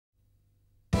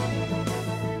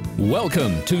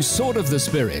Welcome to Sword of the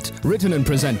Spirit, written and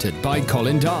presented by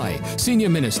Colin Dye, Senior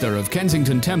Minister of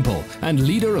Kensington Temple and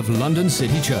leader of London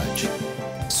City Church.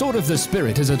 Sword of the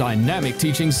Spirit is a dynamic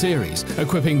teaching series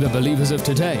equipping the believers of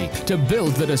today to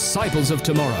build the disciples of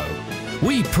tomorrow.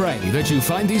 We pray that you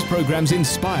find these programs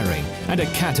inspiring and a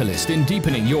catalyst in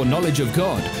deepening your knowledge of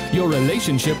God, your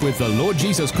relationship with the Lord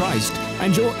Jesus Christ,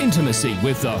 and your intimacy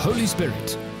with the Holy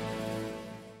Spirit.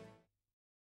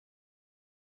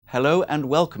 Hello and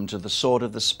welcome to the Sword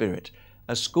of the Spirit,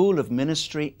 a school of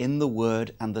ministry in the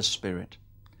Word and the Spirit.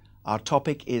 Our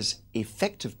topic is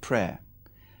effective prayer,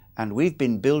 and we've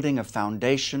been building a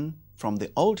foundation from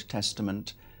the Old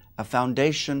Testament, a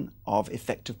foundation of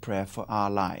effective prayer for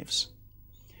our lives.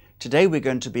 Today we're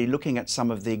going to be looking at some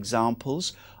of the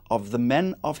examples of the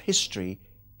men of history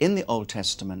in the Old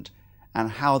Testament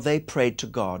and how they prayed to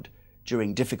God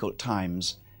during difficult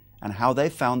times and how they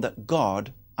found that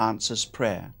God answers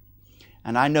prayer.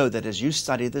 And I know that as you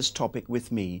study this topic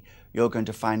with me, you're going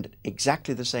to find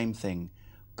exactly the same thing.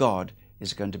 God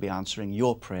is going to be answering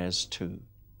your prayers too.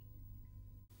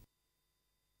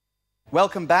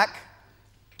 Welcome back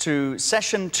to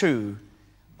session 2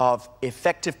 of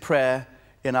Effective Prayer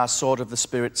in our Sword of the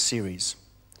Spirit series.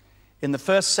 In the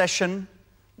first session,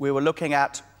 we were looking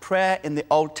at prayer in the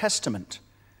Old Testament,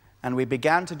 and we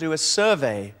began to do a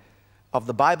survey of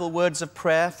the Bible words of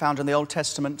prayer found in the Old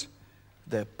Testament,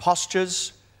 the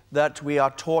postures that we are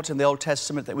taught in the Old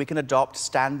Testament that we can adopt,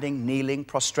 standing, kneeling,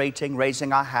 prostrating,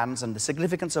 raising our hands, and the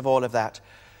significance of all of that.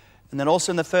 And then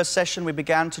also in the first session, we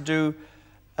began to do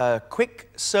a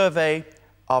quick survey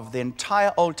of the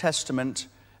entire Old Testament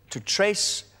to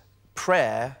trace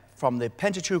prayer from the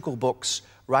Pentateuchal books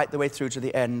right the way through to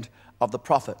the end of the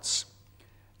prophets.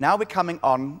 Now we're coming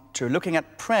on to looking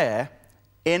at prayer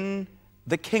in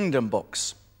the kingdom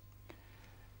books,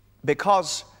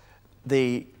 because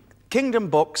the kingdom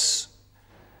books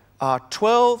are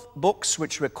 12 books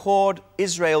which record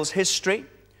Israel's history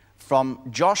from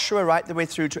Joshua right the way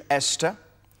through to Esther.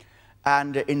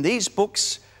 And in these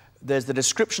books, there's the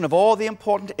description of all the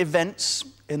important events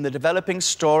in the developing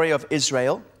story of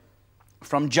Israel,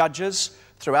 from Judges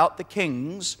throughout the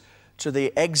Kings to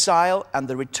the exile and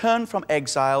the return from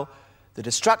exile, the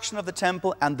destruction of the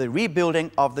temple and the rebuilding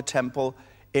of the temple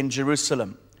in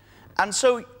Jerusalem. And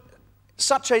so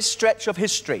such a stretch of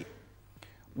history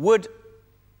would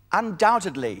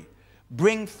undoubtedly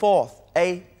bring forth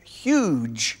a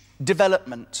huge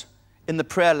development in the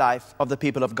prayer life of the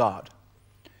people of God.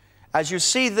 As you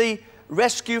see the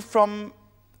rescue from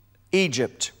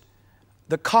Egypt,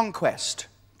 the conquest,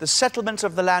 the settlement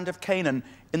of the land of Canaan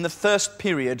in the first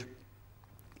period,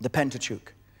 the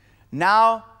Pentateuch.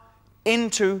 Now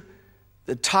into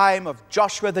the time of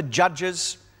Joshua, the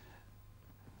Judges,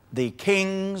 the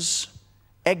Kings,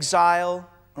 exile,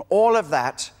 all of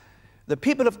that, the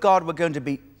people of God were going to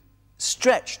be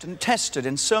stretched and tested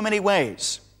in so many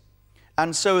ways.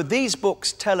 And so these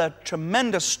books tell a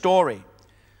tremendous story,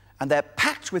 and they're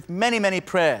packed with many, many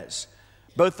prayers.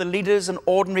 Both the leaders and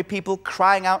ordinary people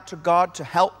crying out to God to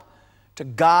help, to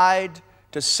guide,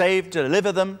 to save, to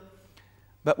deliver them.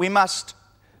 But we must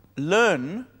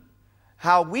learn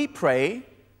how we pray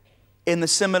in the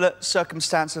similar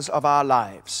circumstances of our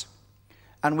lives.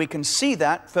 And we can see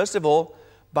that, first of all,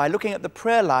 by looking at the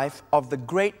prayer life of the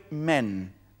great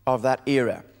men of that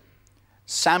era.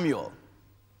 Samuel,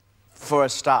 for a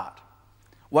start.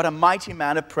 What a mighty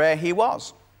man of prayer he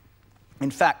was. In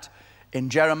fact,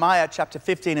 in Jeremiah chapter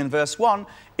 15 and verse 1,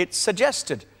 it's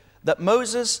suggested that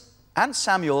Moses and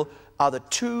Samuel are the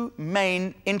two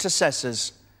main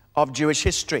intercessors of Jewish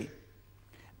history.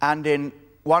 And in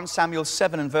 1 Samuel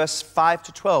 7 and verse 5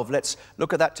 to 12, let's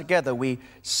look at that together. We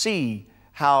see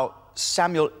how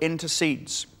Samuel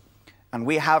intercedes. And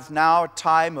we have now a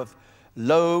time of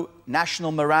low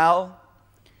national morale.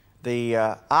 The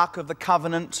Ark of the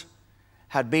Covenant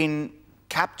had been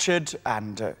captured,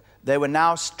 and they were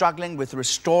now struggling with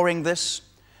restoring this.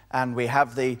 And we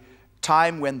have the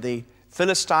time when the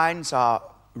Philistines are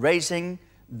raising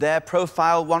their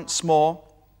profile once more.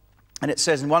 And it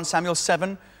says in 1 Samuel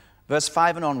 7, verse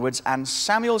 5 and onwards, and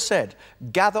Samuel said,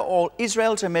 gather all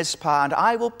Israel to Mizpah, and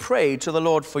I will pray to the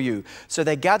Lord for you. So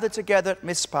they gathered together at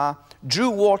Mizpah, drew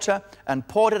water, and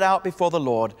poured it out before the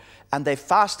Lord. And they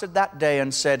fasted that day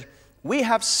and said, we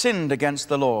have sinned against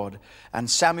the Lord. And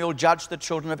Samuel judged the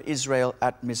children of Israel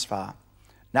at Mizpah.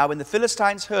 Now when the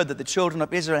Philistines heard that the children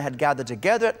of Israel had gathered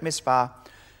together at Mizpah,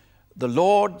 the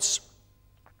lords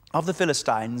of the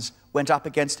Philistines went up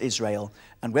against Israel.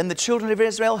 And when the children of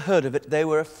Israel heard of it, they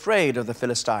were afraid of the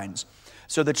Philistines.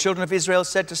 So the children of Israel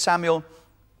said to Samuel,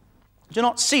 Do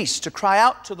not cease to cry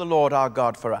out to the Lord our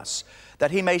God for us,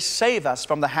 that he may save us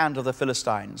from the hand of the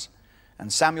Philistines.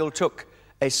 And Samuel took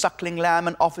a suckling lamb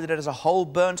and offered it as a whole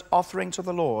burnt offering to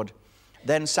the Lord.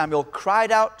 Then Samuel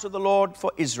cried out to the Lord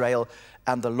for Israel,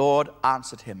 and the Lord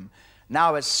answered him.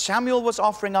 Now as Samuel was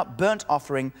offering up burnt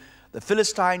offering, the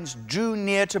Philistines drew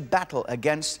near to battle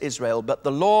against Israel, but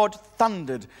the Lord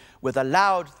thundered with a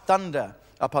loud thunder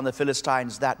upon the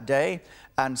Philistines that day,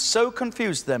 and so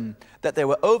confused them that they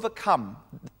were overcome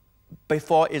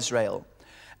before Israel.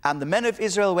 And the men of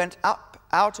Israel went up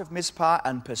out of Mizpah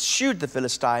and pursued the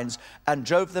Philistines and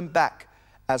drove them back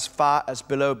as far as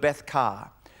below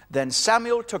Beth-kar. Then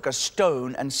Samuel took a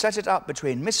stone and set it up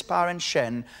between Mizpah and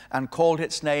Shen and called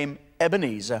its name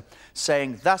Ebenezer,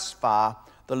 saying, thus far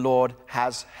the Lord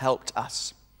has helped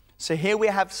us. So here we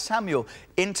have Samuel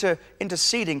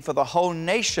interceding for the whole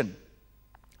nation.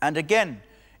 And again,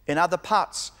 in other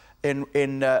parts, in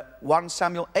 1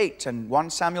 Samuel 8 and 1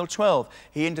 Samuel 12,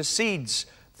 he intercedes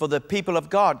for the people of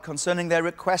God concerning their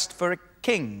request for a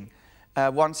king.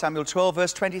 1 Samuel 12,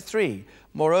 verse 23,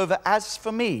 moreover, as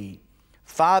for me,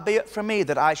 far be it from me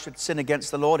that I should sin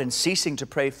against the Lord in ceasing to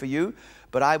pray for you,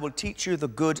 but I will teach you the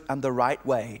good and the right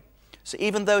way. So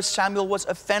even though Samuel was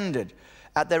offended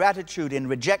at their attitude in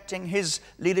rejecting his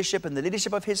leadership and the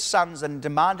leadership of his sons and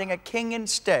demanding a king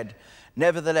instead,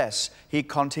 nevertheless, he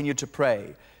continued to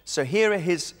pray. So here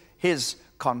is his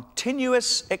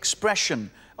continuous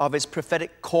expression of his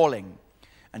prophetic calling.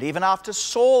 And even after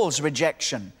Saul's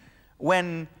rejection,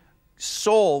 when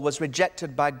Saul was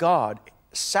rejected by God,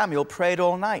 Samuel prayed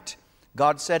all night.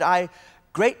 God said, I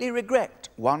greatly regret,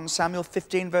 1 Samuel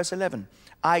 15, verse 11,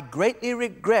 I greatly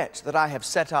regret that I have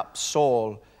set up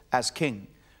Saul as king,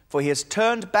 for he has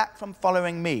turned back from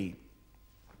following me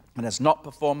and has not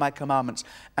performed my commandments.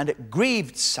 And it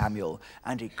grieved Samuel,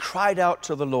 and he cried out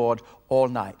to the Lord all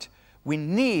night. We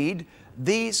need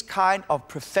these kind of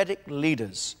prophetic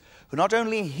leaders who not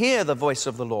only hear the voice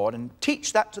of the Lord and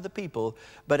teach that to the people,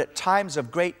 but at times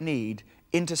of great need,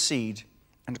 intercede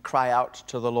and cry out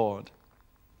to the Lord.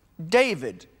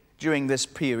 David, during this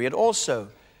period, also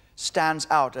stands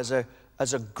out as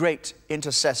a great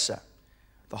intercessor.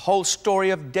 The whole story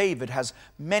of David has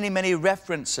many, many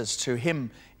references to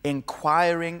him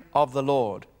inquiring of the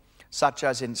Lord, such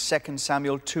as in 2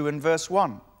 Samuel 2 and verse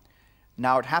 1.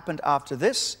 Now it happened after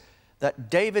this that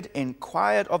David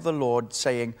inquired of the Lord,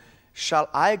 saying, shall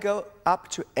I go up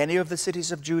to any of the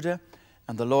cities of Judah?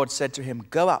 And the Lord said to him,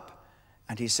 go up.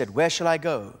 And he said, where shall I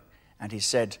go? And he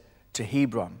said, to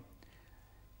Hebron.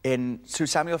 In 2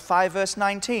 Samuel 5 verse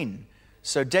 19,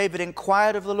 so David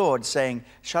inquired of the Lord, saying,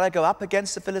 shall I go up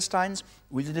against the Philistines?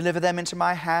 Will you deliver them into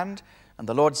my hand? And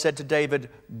the Lord said to David,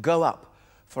 go up,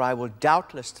 for I will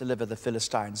doubtless deliver the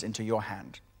Philistines into your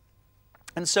hand.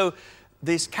 And so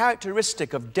this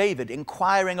characteristic of David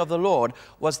inquiring of the Lord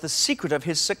was the secret of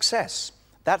his success.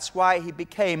 That's why he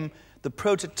became the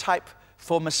prototype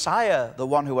for Messiah, the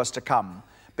one who was to come,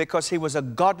 because he was a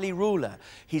godly ruler.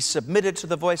 He submitted to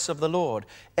the voice of the Lord.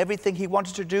 Everything he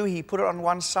wanted to do, he put it on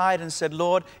one side and said,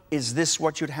 Lord, is this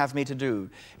what you'd have me to do?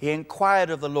 He inquired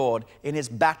of the Lord in his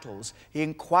battles. He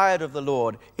inquired of the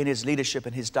Lord in his leadership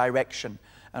and his direction.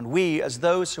 And we, as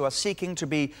those who are seeking to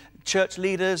be church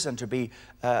leaders and to be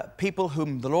people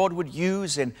whom the Lord would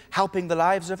use in helping the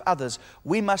lives of others,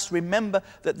 we must remember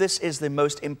that this is the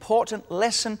most important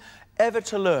lesson ever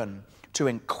to learn, to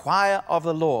inquire of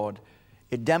the Lord.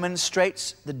 It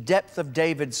demonstrates the depth of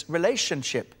David's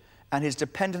relationship and his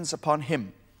dependence upon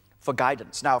him for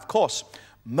guidance. Now, of course,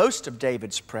 most of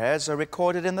David's prayers are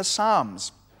recorded in the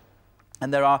Psalms.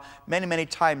 And there are many, many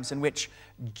times in which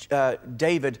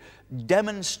David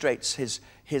demonstrates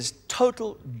his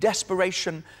total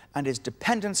desperation and his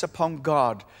dependence upon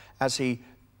God as he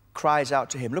cries out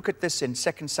to him. Look at this in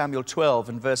 2 Samuel 12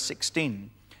 and verse 16.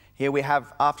 Here we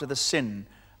have after the sin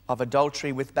of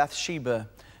adultery with Bathsheba,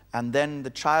 and then the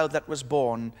child that was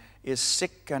born is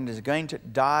sick and is going to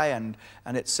die. And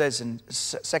it says in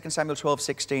 2 Samuel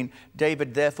 12:16,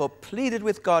 David therefore pleaded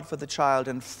with God for the child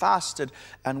and fasted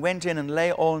and went in and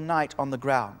lay all night on the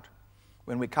ground.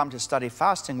 When we come to study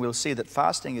fasting, we'll see that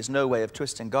fasting is no way of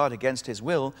twisting God against his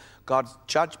will. God's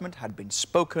judgment had been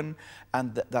spoken,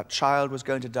 and that child was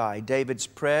going to die. David's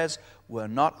prayers were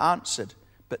not answered,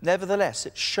 but nevertheless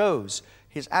it shows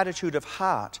his attitude of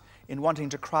heart in wanting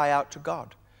to cry out to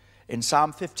God. In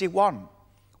Psalm 51,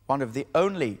 one of the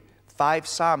only 5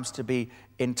 psalms to be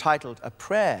entitled a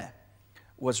prayer,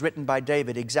 was written by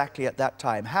David exactly at that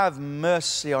time. Have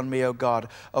mercy on me, O God,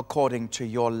 according to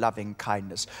your loving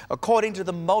kindness, according to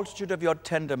the multitude of your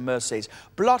tender mercies.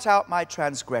 Blot out my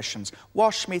transgressions,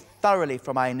 wash me thoroughly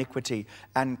from my iniquity,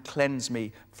 and cleanse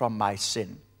me from my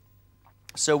sin.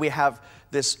 So we have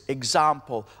this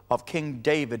example of King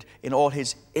David in all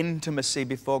his intimacy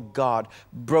before God,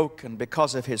 broken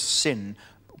because of his sin,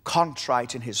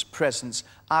 contrite in his presence,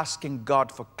 asking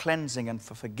God for cleansing and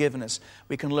for forgiveness.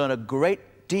 We can learn a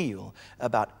great deal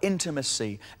about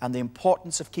intimacy and the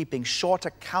importance of keeping short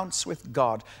accounts with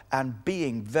God and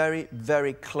being very,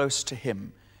 very close to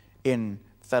him in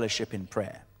fellowship in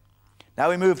prayer. Now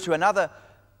we move to another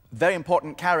very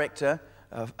important character,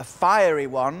 a fiery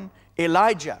one,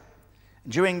 Elijah.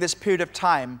 During this period of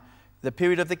time, the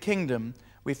period of the kingdom,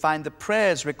 we find the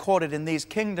prayers recorded in these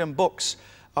kingdom books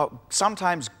are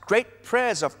sometimes great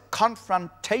prayers of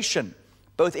confrontation.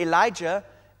 Both Elijah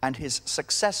and his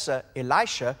successor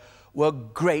Elisha were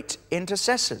great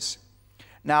intercessors.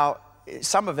 Now,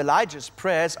 some of Elijah's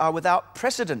prayers are without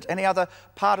precedent. Any other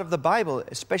part of the Bible,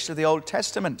 especially the Old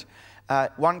Testament.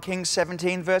 1 Kings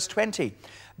 17 verse 20.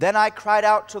 Then I cried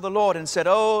out to the Lord and said,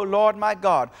 "O Lord my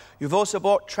God, you've also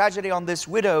brought tragedy on this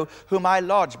widow whom I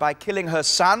lodged by killing her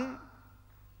son."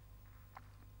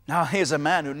 Now here's a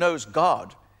man who knows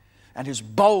God and who's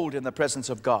bold in the presence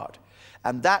of God.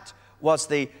 And that was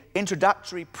the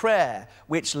introductory prayer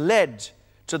which led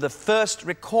to the first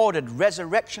recorded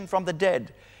resurrection from the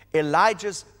dead.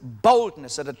 Elijah's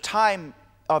boldness at a time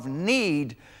of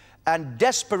need and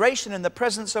desperation in the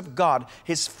presence of God,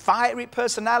 his fiery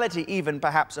personality even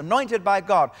perhaps, anointed by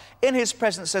God, in his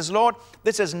presence says, "Lord,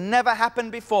 this has never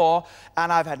happened before,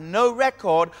 and I've had no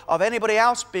record of anybody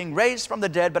else being raised from the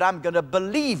dead, but I'm going to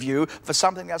believe you for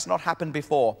something that's not happened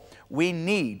before." We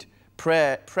need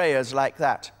prayers like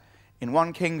that. In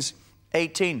 1 Kings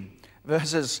 18,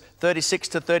 verses 36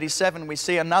 to 37, we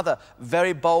see another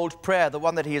very bold prayer, the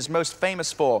one that he is most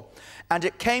famous for. "And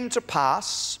it came to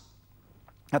pass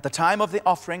at the time of the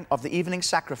offering of the evening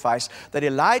sacrifice, that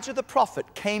Elijah the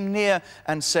prophet came near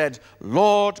and said,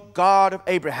 Lord God of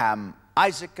Abraham,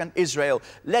 Isaac, and Israel,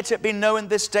 let it be known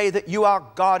this day that you are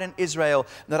God in Israel,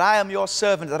 that I am your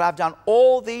servant, that I've done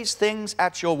all these things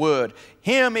at your word.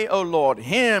 Hear me, O Lord,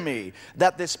 hear me,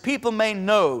 that this people may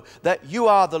know that you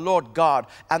are the Lord God,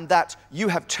 and that you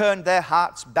have turned their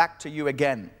hearts back to you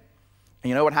again." And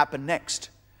you know what happened next?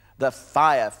 The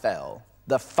fire fell.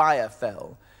 The fire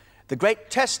fell. The great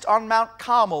test on Mount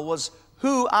Carmel was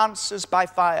who answers by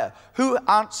fire, who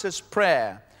answers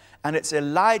prayer. And it's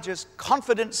Elijah's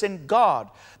confidence in God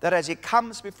that as he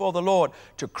comes before the Lord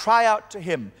to cry out to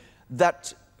him,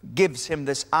 that gives him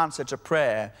this answer to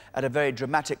prayer at a very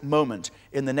dramatic moment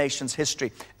in the nation's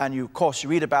history. And you, of course, you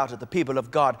read about it, the people of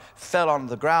God fell on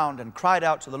the ground and cried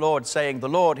out to the Lord, saying, "The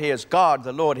Lord, he is God,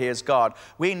 the Lord, he is God."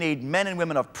 We need men and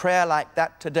women of prayer like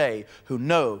that today who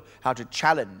know how to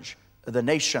challenge the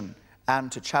nation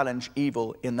and to challenge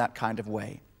evil in that kind of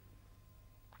way.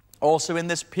 Also in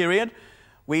this period,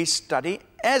 we study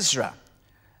Ezra.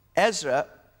 Ezra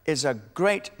is a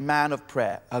great man of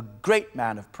prayer, a great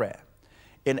man of prayer.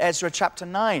 In Ezra chapter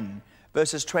 9,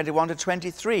 verses 21 to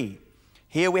 23,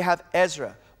 here we have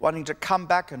Ezra wanting to come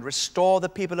back and restore the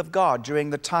people of God during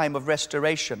the time of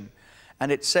restoration.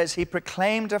 And it says he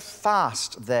proclaimed a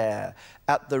fast there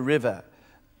at the river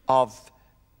of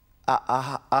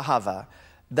Ahava,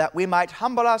 that we might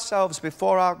humble ourselves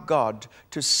before our God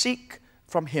to seek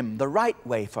from him the right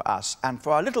way for us and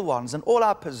for our little ones and all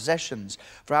our possessions.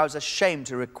 For I was ashamed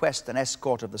to request an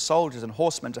escort of the soldiers and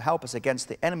horsemen to help us against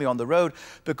the enemy on the road,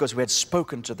 because we had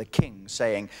spoken to the king,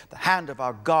 saying, the hand of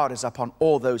our God is upon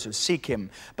all those who seek him,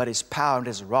 but his power and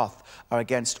his wrath are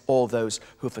against all those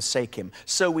who forsake him.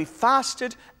 So we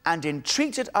fasted and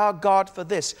entreated our God for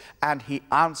this, and he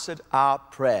answered our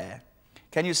prayer.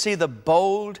 Can you see the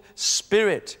bold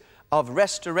spirit of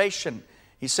restoration?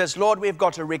 He says, Lord, we've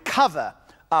got to recover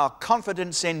our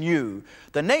confidence in you.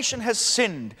 The nation has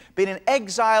sinned, been in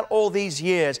exile all these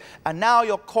years, and now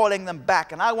you're calling them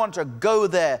back. And I want to go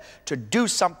there to do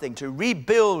something, to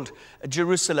rebuild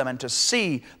Jerusalem and to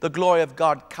see the glory of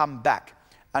God come back.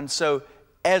 And so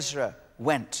Ezra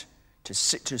went to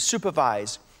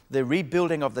supervise the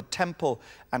rebuilding of the temple,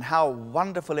 and how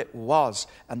wonderful it was.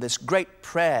 And this great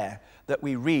prayer that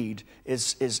we read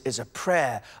is a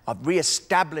prayer of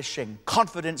reestablishing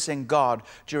confidence in God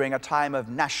during a time of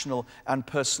national and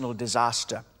personal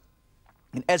disaster.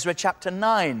 In Ezra chapter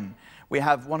 9, we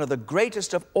have one of the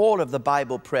greatest of all of the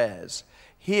Bible prayers.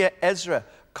 Here Ezra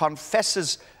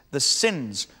confesses the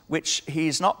sins which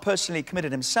he's not personally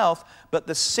committed himself, but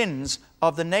the sins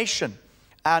of the nation.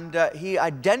 And he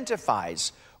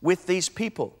identifies with these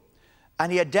people,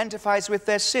 and he identifies with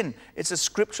their sin. It's a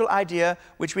scriptural idea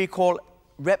which we call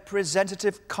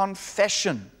representative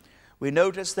confession. We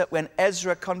notice that when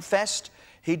Ezra confessed,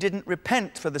 he didn't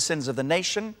repent for the sins of the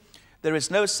nation. There is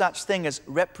no such thing as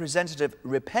representative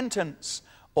repentance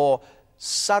or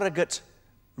surrogate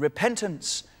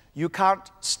repentance. You can't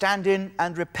stand in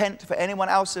and repent for anyone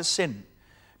else's sin.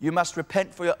 You must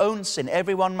repent for your own sin.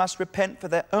 Everyone must repent for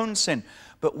their own sin.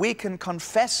 But we can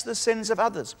confess the sins of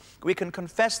others. We can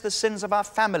confess the sins of our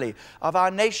family, of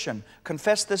our nation,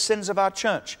 confess the sins of our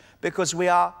church, because we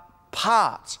are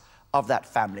part of that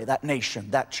family, that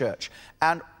nation, that church.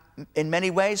 And in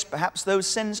many ways, perhaps those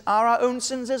sins are our own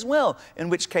sins as well, in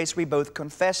which case we both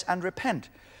confess and repent.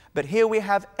 But here we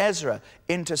have Ezra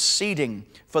interceding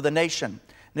for the nation.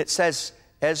 And it says,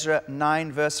 Ezra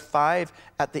 9 verse 5,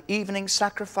 "At the evening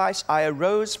sacrifice I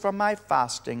arose from my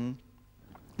fasting,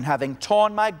 and having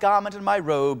torn my garment and my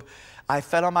robe, I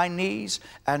fell on my knees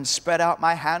and spread out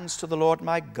my hands to the Lord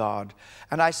my God.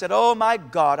 And I said, Oh my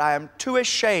God, I am too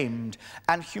ashamed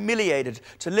and humiliated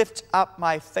to lift up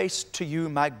my face to you,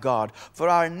 my God, for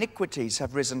our iniquities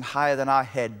have risen higher than our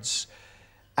heads,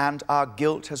 and our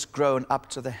guilt has grown up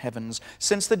to the heavens.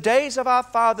 Since the days of our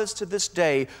fathers to this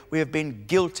day, we have been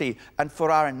guilty, and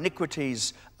for our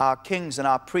iniquities our kings and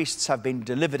our priests have been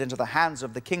delivered into the hands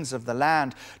of the kings of the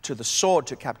land, to the sword,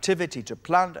 to captivity, to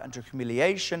plunder, and to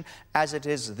humiliation, as it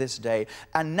is this day.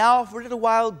 And now for a little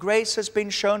while grace has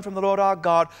been shown from the Lord our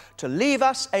God to leave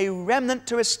us a remnant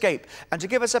to escape, and to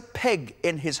give us a peg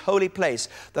in his holy place,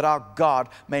 that our God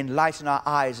may enlighten our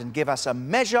eyes and give us a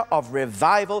measure of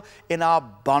revival in our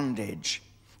bondage."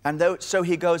 And so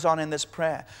he goes on in this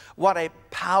prayer. What a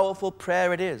powerful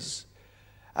prayer it is.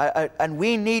 And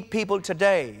we need people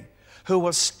today who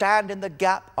will stand in the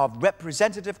gap of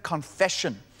representative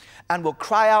confession and will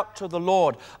cry out to the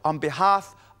Lord on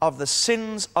behalf of the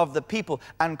sins of the people,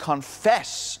 and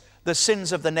confess the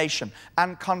sins of the nation,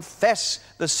 and confess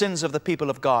the sins of the people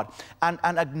of God, and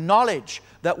acknowledge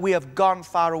that we have gone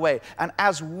far away. And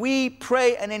as we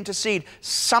pray and intercede,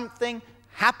 something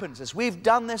happens. As we've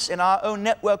done this in our own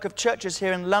network of churches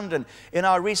here in London, in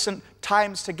our recent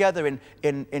times together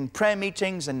in prayer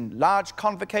meetings and large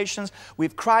convocations,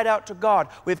 we've cried out to God.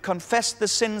 We've confessed the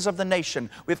sins of the nation.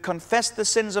 We've confessed the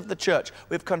sins of the church.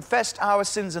 We've confessed our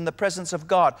sins in the presence of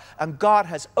God. And God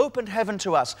has opened heaven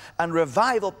to us, and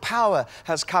revival power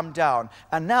has come down.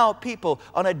 And now people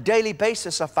on a daily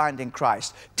basis are finding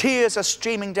Christ. Tears are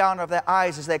streaming down of their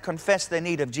eyes as they confess their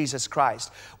need of Jesus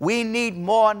Christ. We need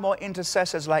more and more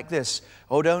intercessors like this.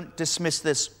 Oh, don't dismiss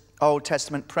this Old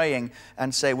Testament praying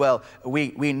and say, well,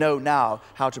 we know now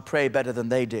how to pray better than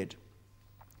they did.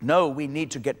 No, we need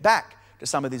to get back to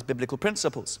some of these biblical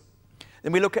principles.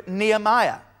 Then we look at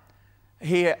Nehemiah.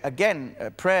 Here again,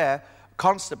 prayer,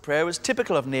 constant prayer, was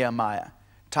typical of Nehemiah.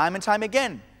 Time and time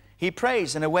again, he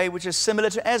prays in a way which is similar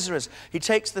to Ezra's. He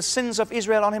takes the sins of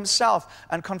Israel on himself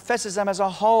and confesses them as a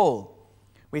whole.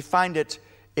 We find it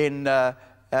in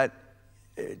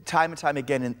time and time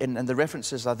again, and the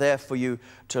references are there for you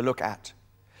to look at.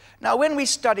 Now, when we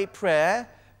study prayer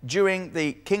during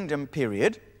the kingdom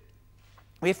period,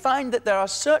 we find that there are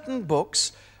certain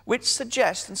books which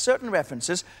suggest, and certain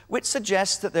references which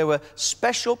suggest, that there were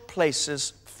special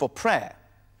places for prayer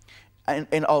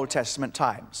in Old Testament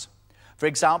times. For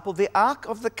example, the Ark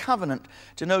of the Covenant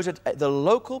denoted the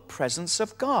local presence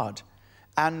of God.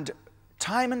 And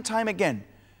time again,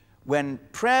 when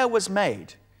prayer was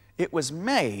made, it was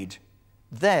made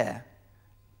there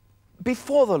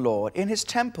before the Lord in his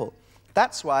temple.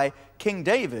 That's why King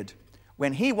David,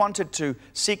 when he wanted to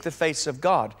seek the face of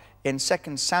God in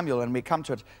 2 Samuel, and we come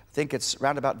to it, I think it's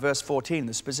round about verse 14,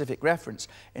 the specific reference.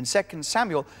 In 2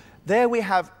 Samuel, there we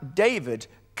have David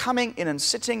coming in and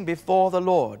sitting before the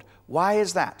Lord. Why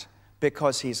is that?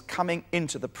 Because he's coming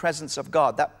into the presence of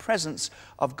God. That presence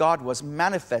of God was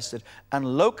manifested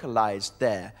and localized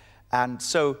there. And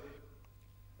so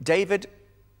David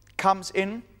comes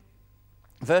in,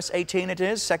 verse 18 it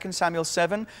is, 2 Samuel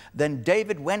 7, "Then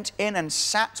David went in and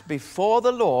sat before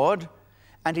the Lord,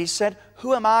 and he said,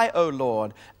 Who am I, O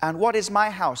Lord, and what is my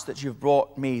house that you've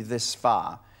brought me this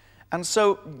far?" And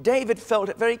so David felt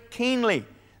it very keenly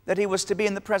that he was to be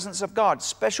in the presence of God,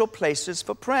 special places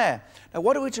for prayer. Now,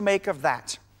 what are we to make of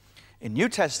that? In New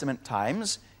Testament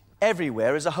times,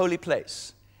 everywhere is a holy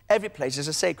place. Every place is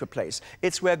a sacred place.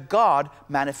 It's where God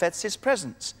manifests his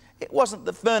presence. It wasn't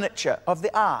the furniture of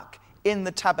the ark in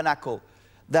the tabernacle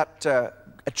that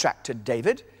attracted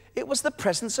David. It was the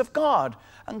presence of God.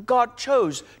 And God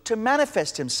chose to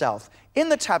manifest himself in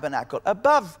the tabernacle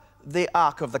above the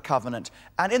Ark of the Covenant,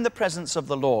 and in the presence of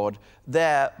the Lord.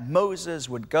 There Moses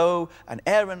would go, and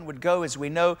Aaron would go, as we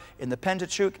know, in the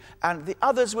Pentateuch, and the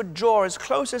others would draw as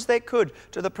close as they could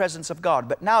to the presence of God.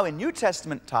 But now in New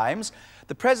Testament times,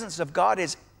 the presence of God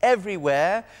is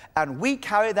everywhere, and we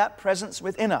carry that presence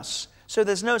within us. So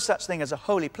there's no such thing as a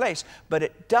holy place, but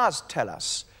it does tell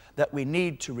us that we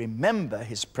need to remember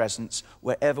his presence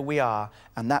wherever we are,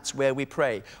 and that's where we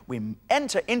pray. We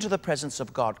enter into the presence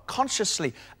of God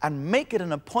consciously and make it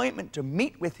an appointment to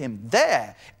meet with him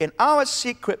there in our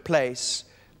secret place,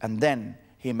 and then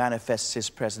he manifests his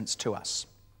presence to us.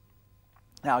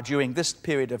 Now, during this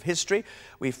period of history,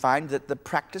 we find that the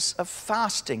practice of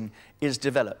fasting is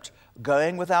developed,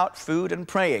 going without food and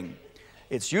praying.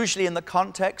 It's usually in the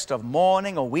context of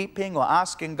mourning or weeping or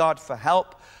asking God for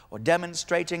help or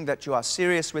demonstrating that you are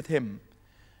serious with him.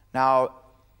 Now,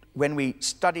 when we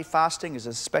study fasting, as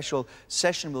a special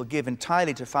session we'll give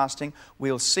entirely to fasting,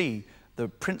 we'll see the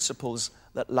principles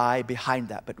that lie behind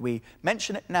that. But we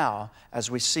mention it now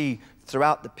as we see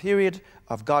throughout the period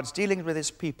of God's dealings with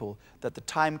his people that the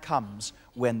time comes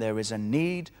when there is a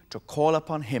need to call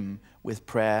upon him with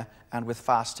prayer and with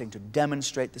fasting to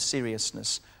demonstrate the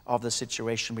seriousness of the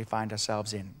situation we find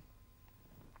ourselves in.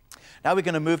 Now we're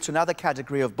going to move to another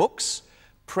category of books,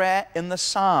 prayer in the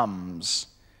Psalms.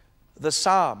 The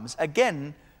Psalms,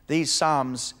 again, these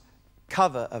Psalms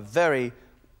cover a very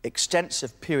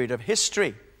extensive period of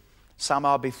history. Some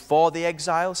are before the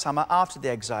exile, some are after the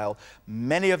exile.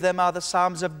 Many of them are the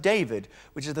Psalms of David,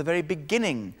 which is the very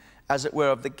beginning, as it were,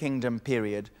 of the kingdom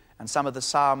period. And some of the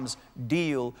Psalms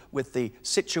deal with the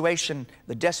situation,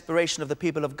 the desperation of the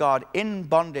people of God in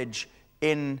bondage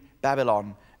in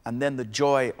Babylon, and then the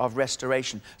joy of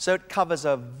restoration. So it covers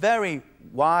a very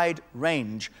wide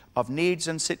range of needs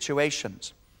and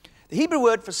situations. The Hebrew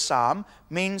word for psalm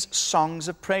means songs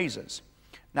of praises.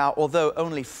 Now, although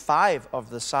only 5 of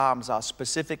the Psalms are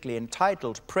specifically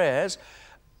entitled prayers,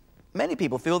 many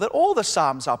people feel that all the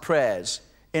Psalms are prayers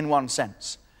in one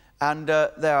sense. And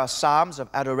there are Psalms of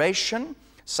adoration,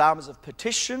 Psalms of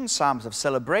petition, Psalms of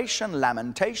celebration,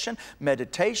 lamentation,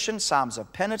 meditation, Psalms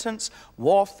of penitence,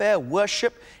 warfare,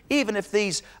 worship. Even if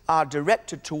these are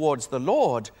directed towards the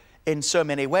Lord in so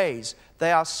many ways,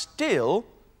 they are still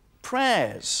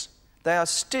prayers. They are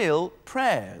still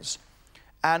prayers.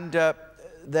 And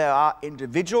there are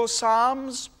individual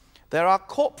psalms, there are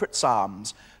corporate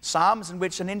psalms, psalms in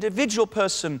which an individual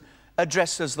person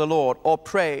addresses the Lord or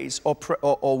prays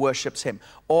or worships him.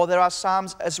 Or there are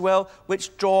psalms as well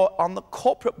which draw on the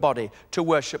corporate body to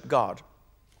worship God.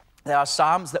 There are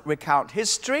psalms that recount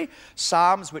history,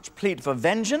 psalms which plead for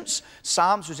vengeance,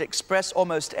 psalms which express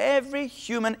almost every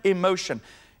human emotion.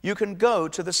 You can go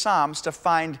to the Psalms to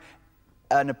find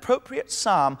an appropriate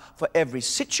psalm for every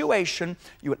situation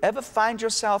you will ever find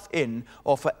yourself in,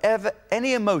 or for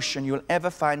any emotion you will ever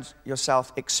find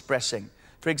yourself expressing.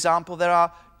 For example, there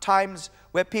are times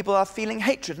where people are feeling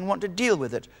hatred and want to deal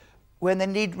with it, when they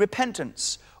need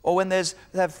repentance, or when they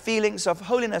have feelings of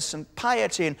holiness and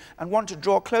piety and want to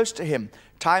draw close to him.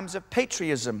 Times of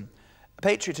patriotism,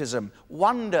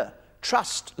 wonder,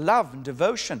 trust, love, and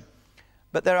devotion.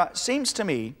 But there seems to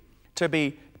me to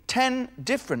be 10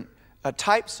 different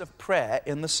types of prayer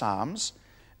in the Psalms,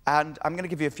 and I'm going to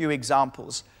give you a few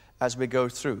examples as we go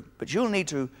through. But you'll need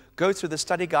to go through the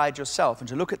study guide yourself and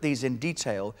to look at these in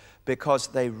detail, because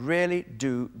they really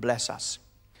do bless us.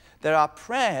 There are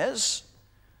prayers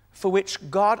for which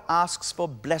God asks for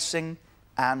blessing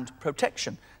and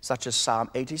protection, such as Psalm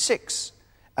 86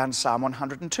 and Psalm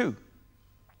 102.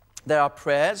 There are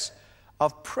prayers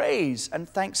of praise and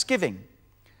thanksgiving,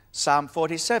 Psalm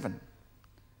 47,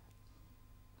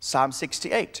 Psalm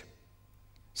 68,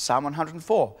 Psalm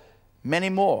 104, many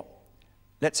more.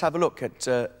 Let's have a look at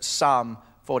Psalm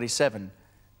 47.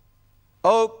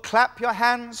 Oh, clap your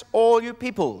hands, all you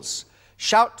peoples.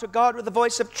 Shout to God with the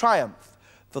voice of triumph.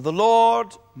 For the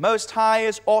Lord Most High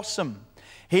is awesome.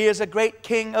 He is a great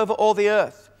king over all the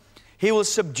earth. He will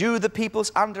subdue the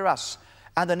peoples under us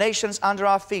and the nations under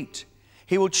our feet.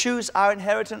 He will choose our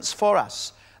inheritance for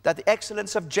us, that the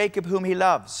excellence of Jacob whom he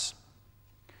loves.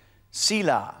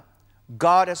 Selah.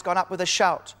 God has gone up with a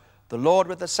shout, the Lord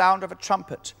with the sound of a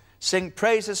trumpet. Sing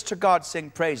praises to God, sing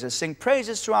praises. Sing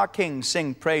praises to our King,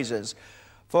 sing praises.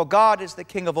 For God is the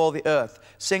King of all the earth.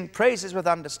 Sing praises with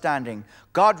understanding.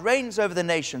 God reigns over the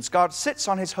nations. God sits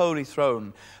on his holy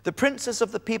throne. The princes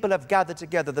of the people have gathered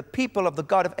together, the people of the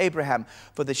God of Abraham.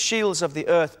 For the shields of the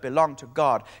earth belong to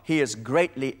God. He is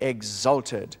greatly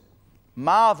exalted.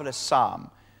 Marvelous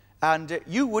psalm. And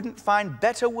you wouldn't find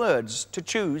better words to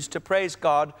choose to praise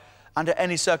God under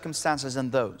any circumstances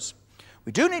than those.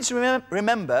 We do need to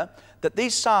remember that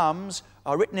these psalms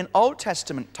are written in Old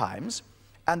Testament times,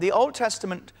 and the Old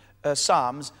Testament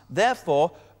psalms,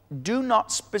 therefore, do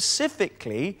not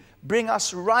specifically bring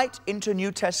us right into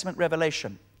New Testament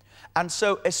revelation. And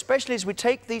so, especially as we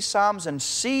take these psalms and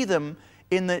see them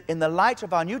in the light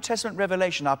of our New Testament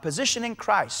revelation, our position in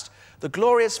Christ, the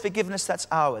glorious forgiveness that's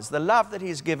ours, the love that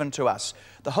He's given to us,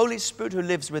 the Holy Spirit who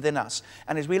lives within us.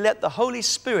 And as we let the Holy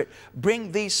Spirit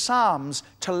bring these Psalms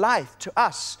to life, to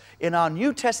us, in our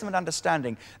New Testament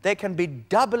understanding, they can be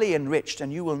doubly enriched,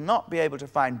 and you will not be able to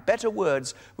find better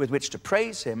words with which to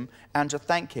praise Him and to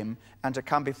thank Him and to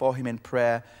come before Him in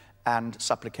prayer and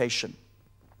supplication.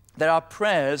 There are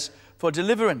prayers for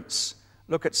deliverance.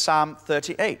 Look at Psalm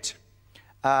 38.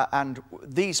 And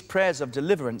these prayers of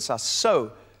deliverance are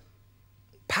so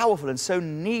powerful and so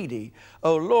needy.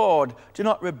 O Lord, do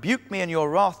not rebuke me in your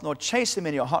wrath, nor chase me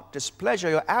in your hot displeasure.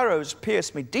 Your arrows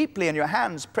pierce me deeply, and your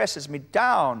hands presses me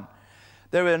down.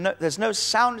 There's no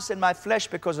soundness in my flesh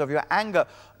because of your anger,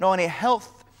 nor any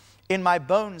health in my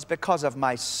bones because of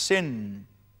my sin.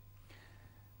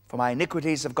 For my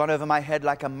iniquities have gone over my head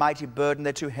like a mighty burden.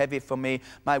 They're too heavy for me.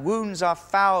 My wounds are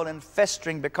foul and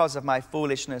festering because of my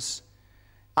foolishness.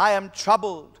 I am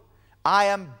troubled. I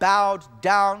am bowed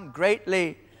down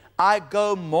greatly. I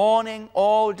go mourning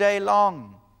all day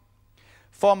long.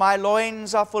 For my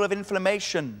loins are full of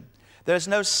inflammation. There is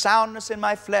no soundness in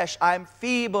my flesh. I am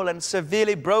feeble and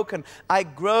severely broken. I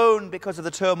groan because of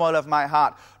the turmoil of my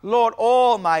heart. Lord,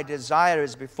 all my desire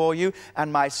is before you,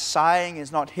 and my sighing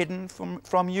is not hidden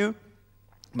from you.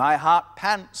 My heart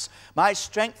pants. My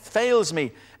strength fails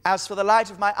me. As for the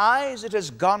light of my eyes, it has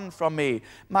gone from me.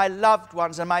 My loved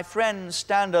ones and my friends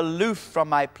stand aloof from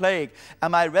my plague,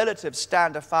 and my relatives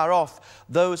stand afar off.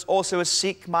 Those also who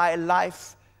seek my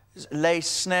life lay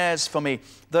snares for me.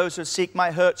 Those who seek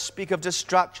my hurt speak of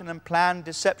destruction and plan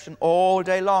deception all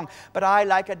day long. But I,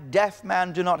 like a deaf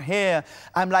man, do not hear.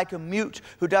 I'm like a mute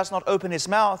who does not open his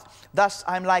mouth. Thus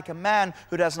I'm like a man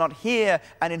who does not hear,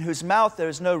 and in whose mouth there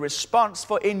is no response.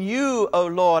 For in you, O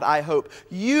Lord, I hope.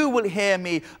 You will hear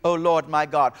me, O Lord my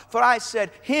God. For I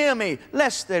said, hear me,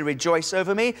 lest they rejoice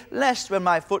over me, lest when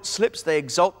my foot slips they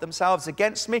exalt themselves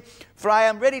against me. For I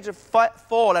am ready to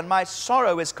fall, and my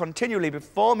sorrow is continually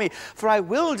before me. For I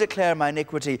will declare my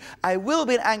iniquity. I will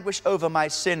be in anguish over my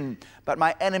sin. But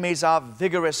my enemies are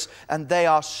vigorous, and they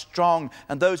are strong.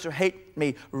 And those who hate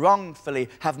me wrongfully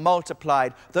have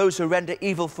multiplied. Those who render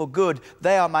evil for good,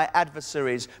 they are my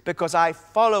adversaries, because I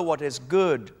follow what is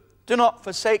good. Do not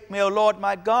forsake me, O Lord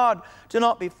my God. Do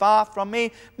not be far from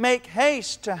me. Make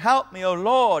haste to help me, O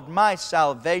Lord, my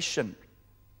salvation.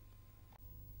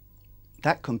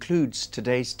 That concludes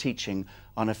today's teaching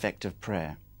on effective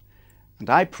prayer. And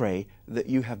I pray that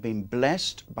you have been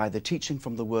blessed by the teaching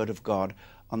from the Word of God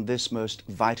on this most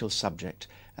vital subject,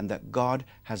 and that God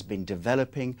has been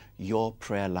developing your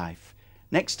prayer life.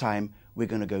 Next time, we're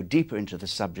going to go deeper into the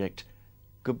subject.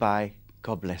 Goodbye.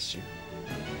 God bless you.